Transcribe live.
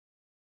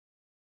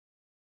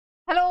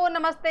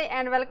namaste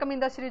and welcome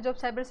in the series of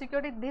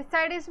cybersecurity. This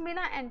side is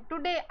Meena and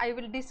today I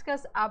will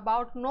discuss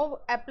about no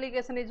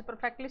application is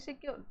perfectly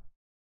secure.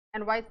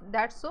 And why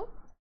that's so?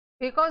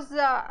 Because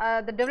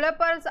the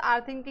developers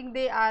are thinking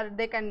they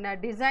can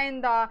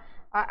design the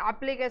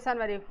application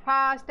very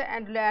fast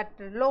and at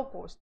low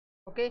cost.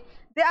 Okay,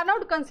 they are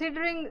not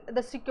considering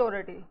the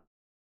security.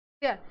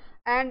 Yeah,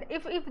 and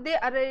if they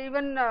are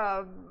even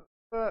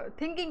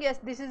thinking yes,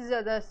 this is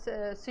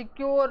the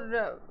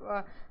secure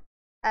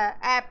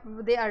app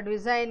they are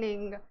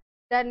designing,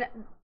 then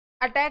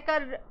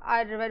attacker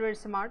are very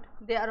smart.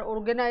 They are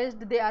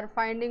organized. They are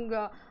finding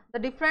the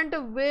different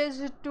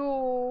ways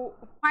to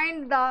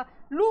find the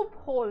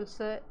loopholes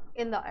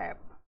in the app.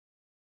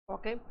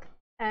 Okay,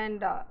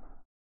 and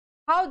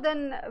how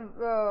then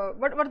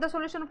what the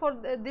solution for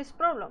this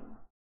problem?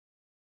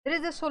 There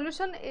is a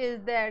solution is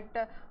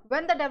that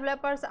when the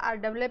developers are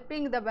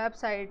developing the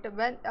website,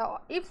 when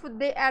if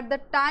they at the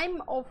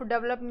time of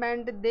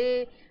development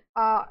they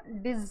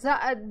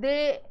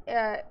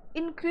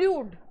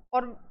include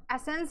or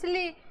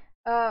essentially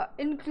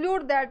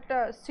include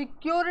that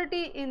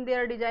security in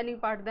their designing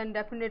part, then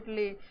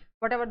definitely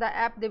whatever the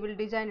app they will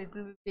design, it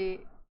will be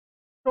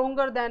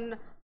stronger than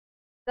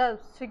the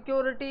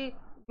security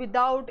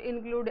without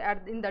include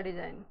in the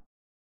design.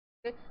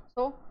 Okay,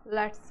 so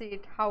let's see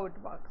it how it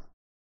works.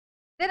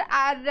 There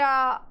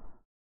are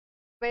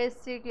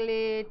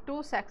basically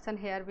two sections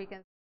here we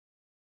can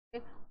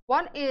see.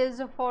 One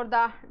is for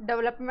the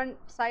development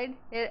side.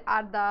 Here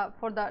are the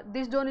for the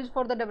this zone is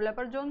for the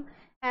developer zone,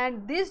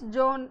 and this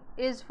zone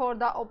is for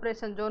the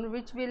operation zone,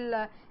 which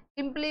will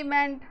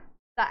implement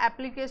the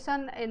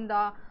application in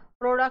the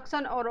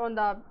production or on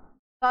the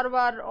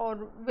server or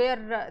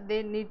where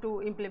they need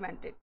to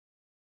implement it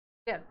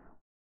here.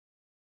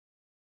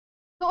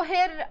 So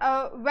here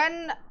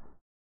when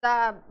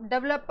the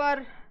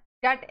developer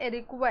get a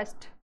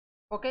request,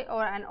 okay,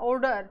 or an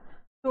order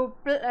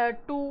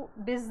to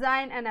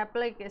design an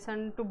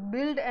application, to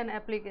build an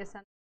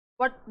application,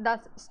 what the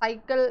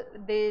cycle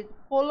they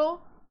follow,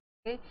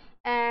 okay,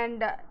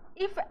 and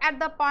if at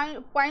the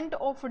point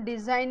of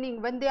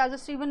designing, when they are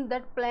just even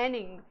that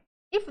planning,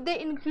 if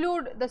they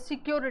include the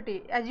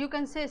security, as you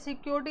can say,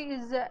 security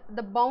is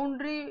the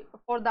boundary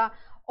for the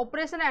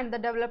operation and the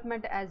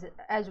development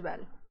as well.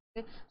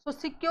 Okay. So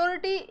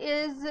security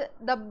is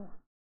the,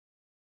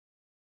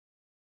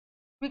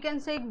 we can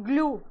say,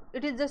 glue.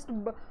 It is just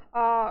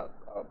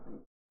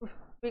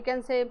we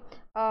can say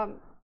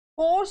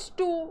forced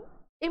to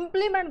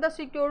implement the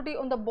security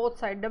on the both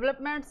side,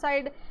 development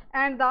side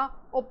and the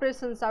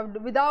operation side.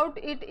 Without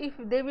it, if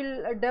they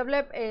will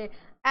develop a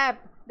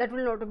app, that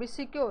will not be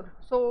secure.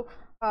 So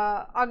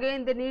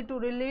again they need to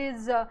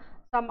release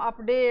some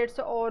updates,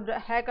 or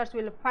hackers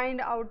will find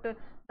out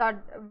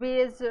that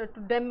ways to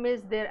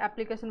damage their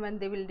application when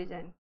they will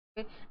design.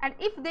 Okay. And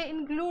if they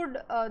include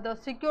the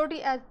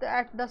security at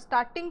the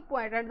starting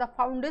point, at the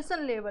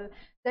foundation level,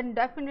 then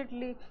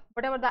definitely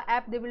whatever the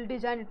app they will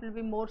design, it will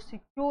be more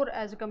secure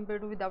as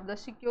compared to without the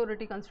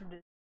security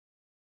consideration.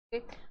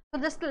 Okay.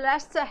 So just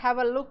let's have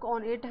a look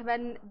on it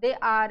when they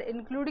are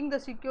including the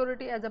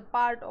security as a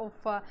part of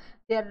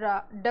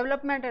their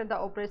development and the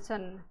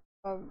operation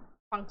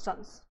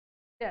functions.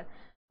 Yeah.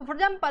 So for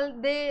example,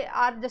 they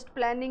are just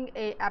planning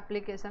a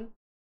application,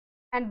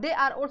 and they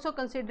are also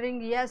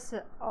considering yes,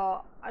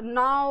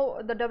 now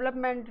the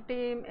development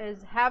team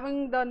is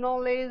having the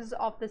knowledge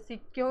of the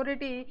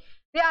security.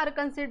 They are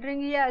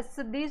considering yes,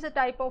 these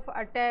type of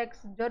attacks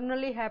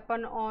generally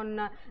happen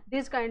on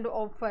these kind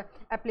of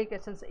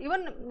applications.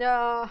 Even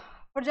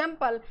for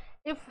example,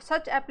 if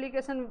such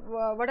application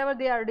whatever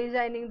they are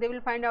designing, they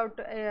will find out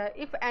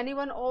if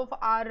anyone of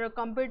our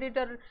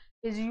competitor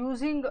is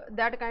using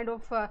that kind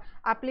of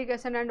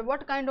application and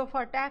what kind of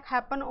attack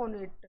happen on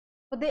it.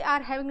 So they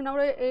are having now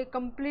a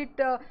complete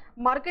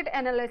market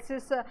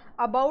analysis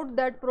about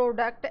that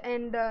product,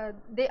 and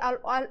they are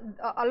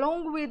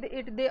along with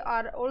it, they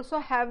are also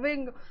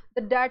having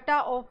the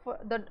data of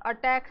the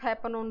attack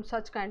happen on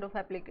such kind of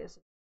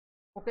application.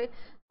 Okay,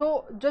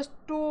 so just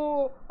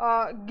to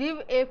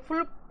give a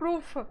full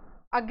proof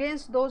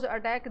against those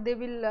attack, they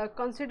will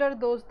consider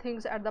those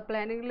things at the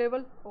planning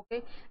level.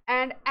 Okay,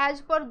 and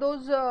as per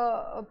those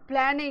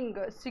planning,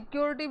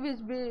 security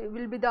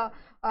will be the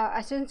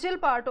essential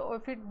part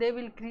of it. They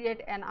will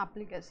create an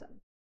application.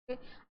 Okay,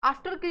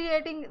 after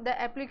creating the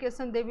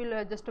application, they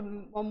will just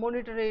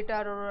monitor it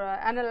or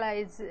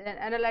analyze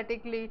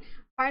analytically,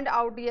 find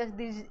out yes,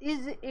 this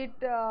is it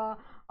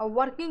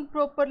working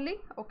properly.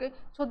 Okay,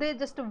 so they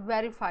just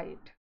verify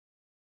it,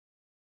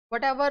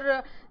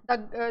 whatever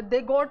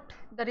they got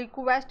the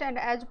request, and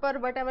as per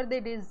whatever they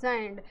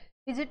designed,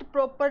 is it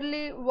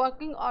properly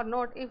working or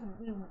not. If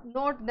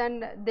not,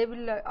 then they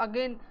will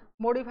again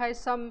modify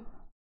some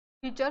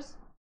features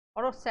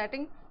or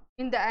setting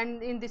in the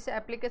end in this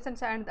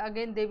applications, and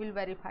again they will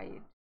verify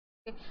it.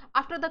 Okay.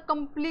 After the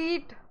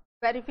complete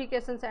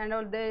verifications and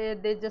all,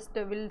 they just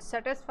will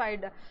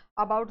satisfied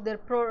about their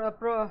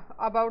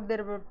about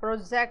their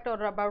project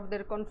or about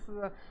their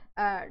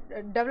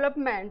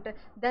development,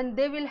 then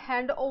they will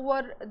hand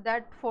over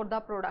that for the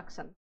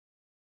production.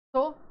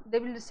 So they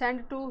will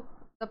send to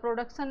the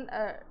production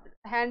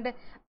and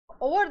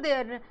over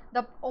there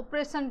the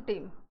operation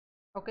team,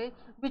 okay,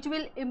 which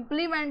will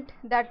implement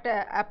that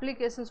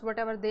applications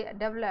whatever they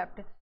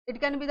developed. It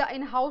can be the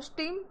in-house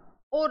team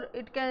or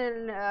it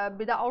can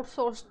be the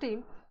outsourced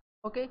team,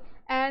 okay.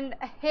 And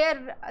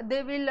here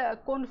they will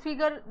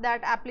configure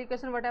that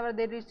application whatever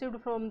they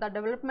received from the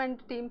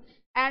development team,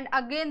 and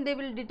again they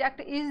will detect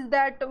is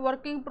that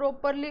working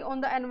properly on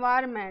the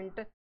environment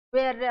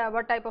where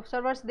what type of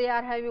servers they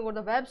are having or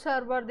the web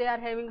server they are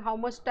having, how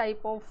much type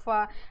of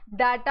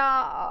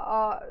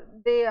data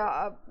they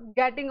are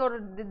getting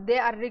or they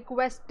are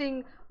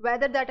requesting,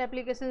 whether that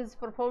application is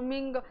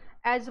performing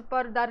as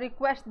per the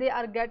request they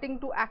are getting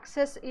to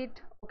access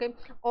it, okay,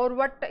 or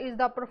what is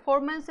the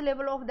performance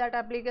level of that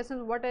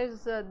application, what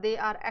is they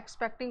are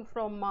expecting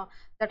from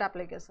that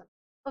application.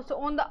 So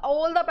on the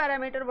all the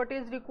parameter what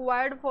is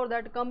required for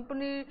that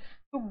company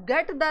to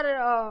get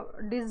their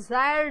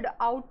desired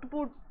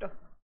output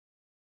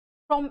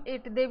from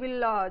it, they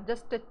will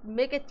just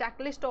make a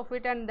checklist of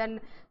it and then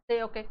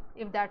say okay,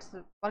 if that's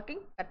working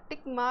a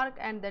tick mark,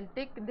 and then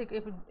tick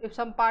if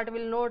some part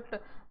will not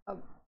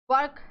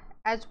work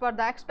as per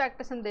the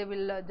expectation, they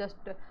will just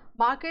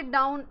mark it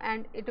down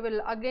and it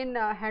will again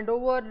hand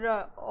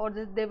over or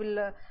they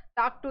will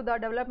talk to the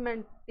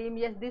development team,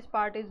 yes this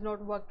part is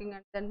not working,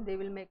 and then they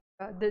will make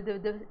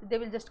they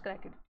will just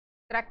correct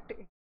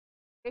it,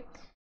 okay.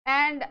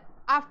 And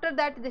after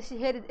that this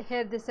here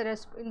this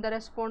in the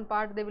respond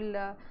part they will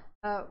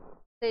uh,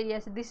 say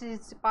yes this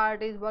is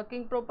part is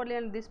working properly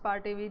and this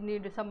part we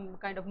need some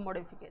kind of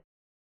modification.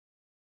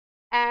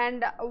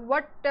 And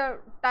what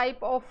type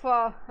of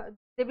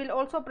they will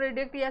also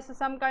predict yes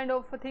some kind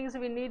of things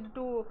we need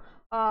to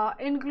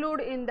include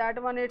in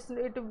that one,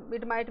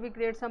 it might be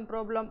create some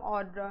problem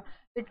or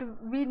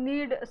we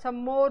need some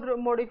more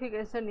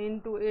modification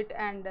into it,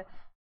 and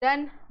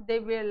then they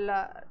will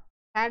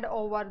hand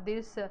over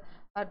this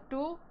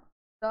to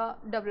the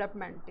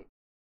development team,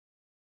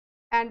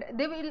 and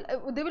they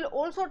will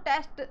also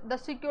test the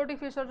security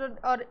features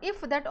or if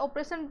that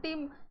operation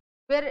team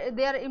where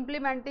they are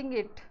implementing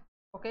it,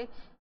 okay,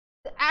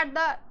 at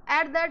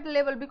that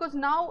level, because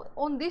now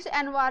on this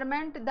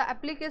environment the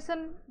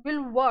application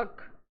will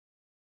work,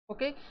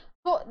 okay.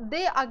 So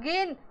they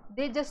again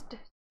they just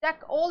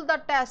check all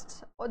the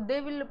tests or they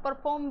will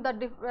perform the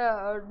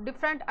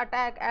different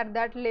attack at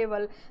that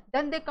level,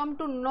 then they come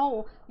to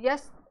know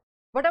yes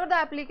whatever the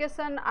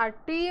application our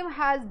team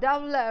has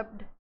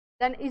developed,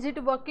 then is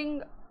it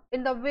working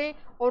in the way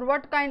or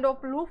what kind of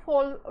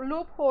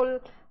loophole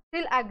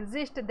still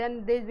exist,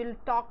 then they will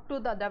talk to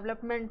the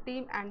development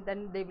team and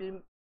then they will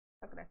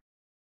correct.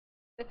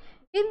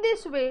 In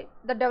this way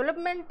the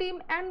development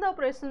team and the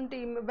operation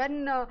team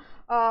when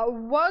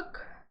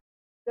work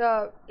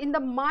in the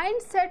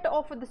mindset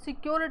of the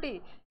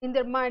security in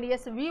their mind,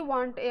 yes we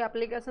want a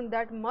application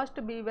that must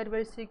be very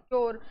very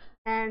secure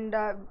and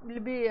will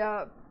be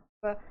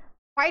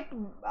fight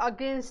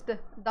against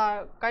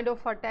the kind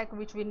of attack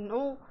which we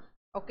know,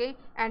 okay.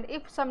 And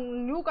if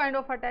some new kind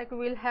of attack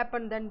will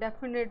happen, then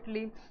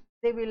definitely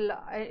they will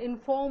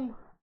inform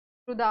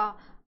to the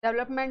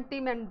development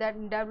team, and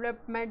then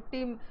development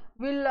team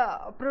will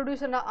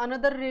produce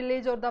another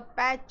release or the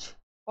patch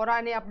or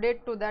any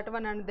update to that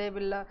one, and they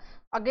will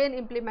again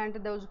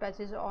implement those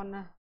patches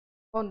on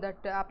that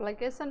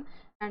application,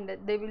 and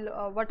they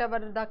will whatever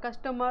the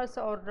customers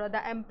or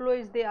the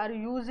employees they are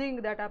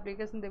using that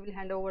application, they will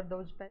hand over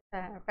those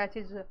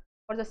patches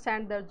or just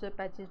send those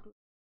patches to,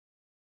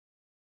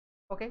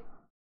 okay.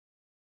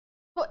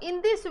 So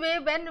in this way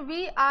when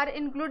we are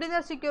including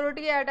the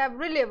security at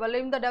every level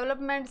in the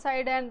development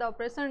side and the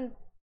operation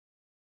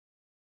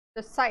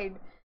side,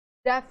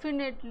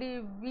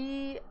 definitely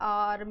we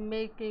are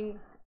making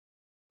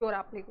secure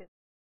application,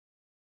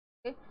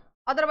 okay.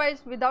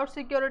 Otherwise without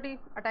security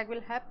attack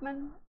will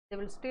happen, they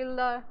will steal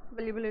the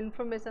valuable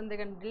information, they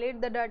can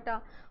delete the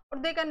data, or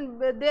they can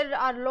there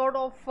are a lot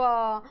of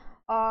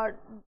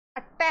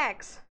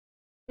attacks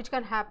which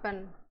can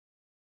happen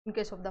in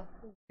case of the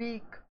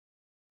weak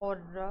or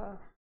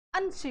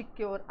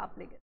unsecure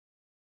application,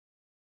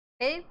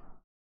 okay.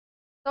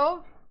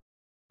 So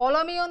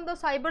follow me on the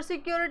cyber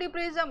security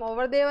prism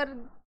over there,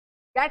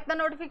 get the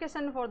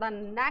notification for the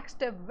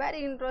next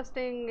very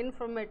interesting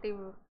informative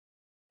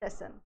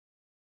session,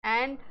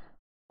 and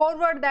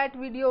forward that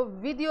video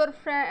with your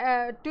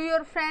friend to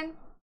your friend,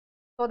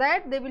 so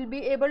that they will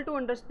be able to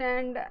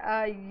understand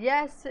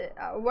yes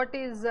what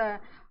is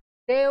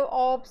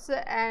DevOps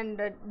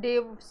and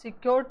Dev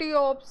security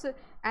ops,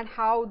 and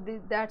how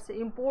that's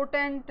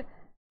important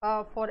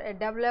for a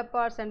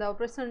developers and the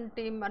operation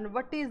team, and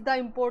what is the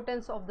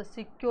importance of the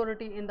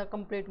security in the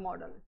complete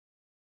model,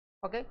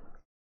 okay.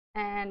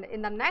 And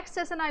in the next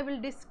session I will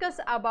discuss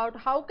about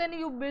how can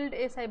you build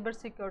a cyber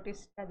security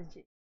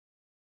strategy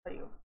for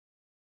you.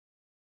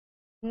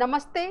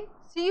 Namaste,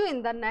 see you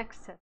in the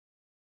next session.